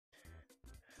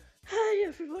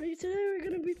everybody, today we're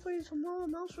going to be playing some more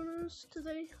Mouse Runners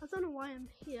today. I don't know why I'm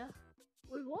here.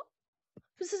 Wait, what?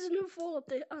 This is a new fall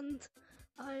update and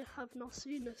I have not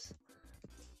seen this.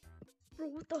 Bro,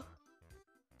 what the?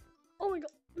 Oh my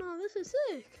god, no, this is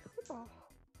sick. What the?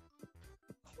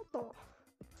 What the?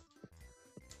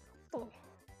 Oh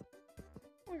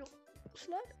my god,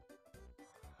 slide.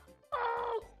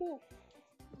 Oh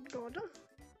god.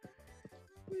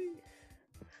 Wee.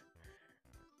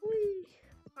 Wee.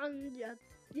 And yeah,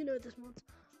 you know this mod.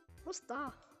 What's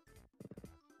that?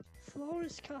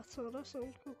 Flores cat, oh that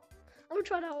sounds cool. I'm gonna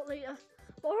try that out later.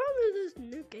 But apparently there's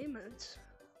new game modes.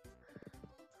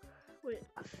 Wait,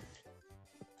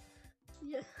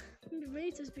 yeah, my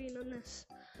mate has been on this,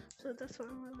 so that's what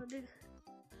I'm gonna do.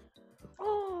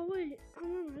 Oh wait, I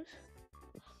remember this.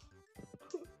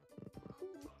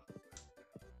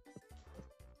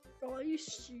 Oh, you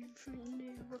stupid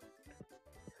neighbor.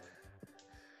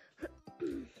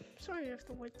 Sorry I have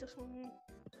to wait this long.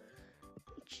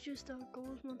 It's just how it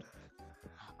goes, man.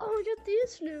 Oh my god,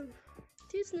 these new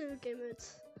game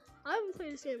modes. I haven't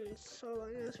played this game in so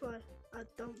long, that's why I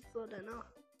don't bloody know.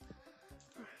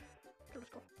 Let's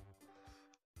go.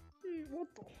 What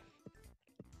the?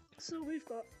 So we've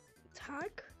got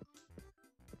tag.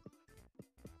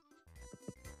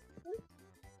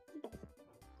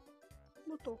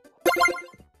 What the?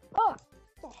 Ah!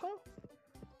 The hell?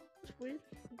 That's weird.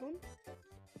 Gun.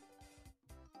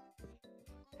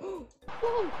 Oh!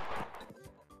 Whoa!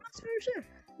 That's very sick.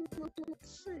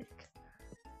 Sick.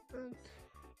 And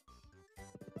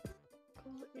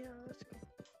yeah, let's go.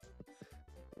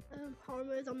 Horror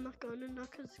mode, I'm not going in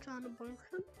that because it's kind of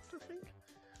broken, I think.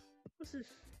 What's this?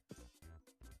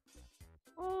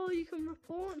 Oh, you can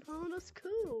report now, that's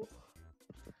cool.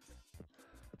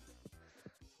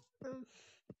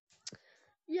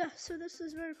 Yeah, so this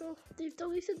is very cool. They've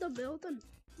deleted the building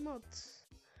mods.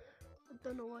 I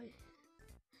don't know why.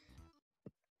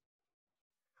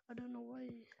 I don't know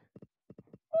why.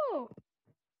 Oh!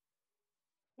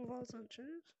 Walls and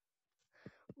shoes.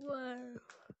 Wow.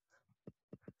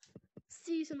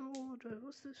 Seasonal order.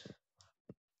 What's this?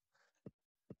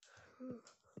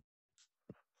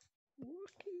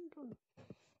 Working gun.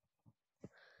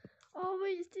 Oh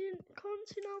wait, it's the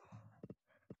currency now.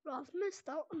 Bro, I've missed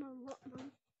out on a lot,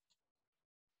 man.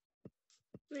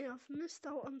 Wait, I've missed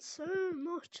out on so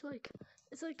much. Like,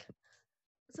 it's like.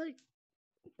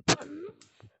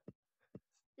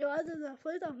 Yo, I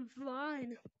played that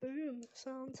Vine boom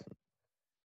sound.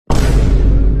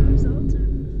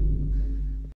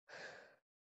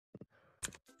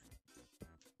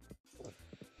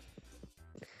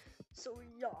 So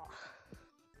yeah.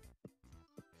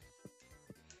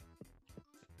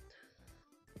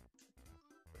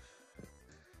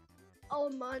 Oh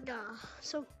my god.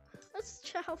 So let's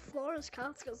check out Flores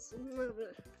cat because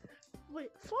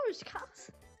wait, Flores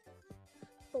cat?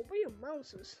 But we are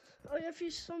mouses. Oh yeah, if you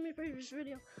saw my previous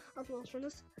video of Mouse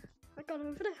Runners, I got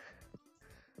over there.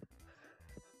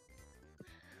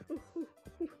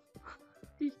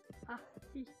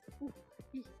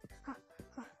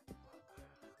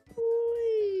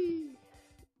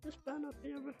 This better not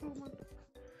be a before one.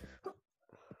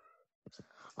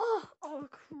 Oh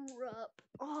crap.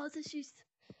 Oh, this is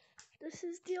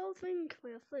the old thing.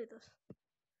 Wait, I've played this.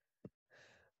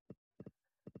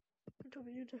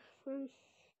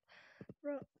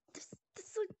 Bro, this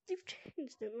like they've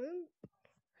changed it, man.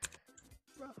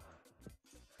 Bro.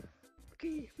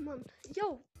 Okay, man.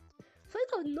 Yo,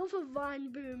 played another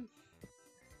Vine boom.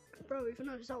 Bro, even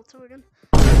though it's Alto again.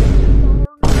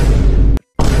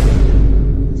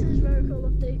 This is very cool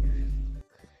update.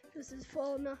 This is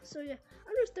fall now, so yeah.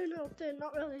 I'm just doing an update,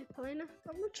 not really playing it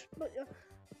that much, but yeah.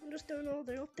 I'm just doing all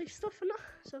the update stuff and that.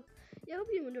 So yeah, I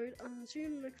hope you enjoyed and see you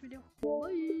in the next video.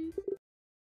 Bye.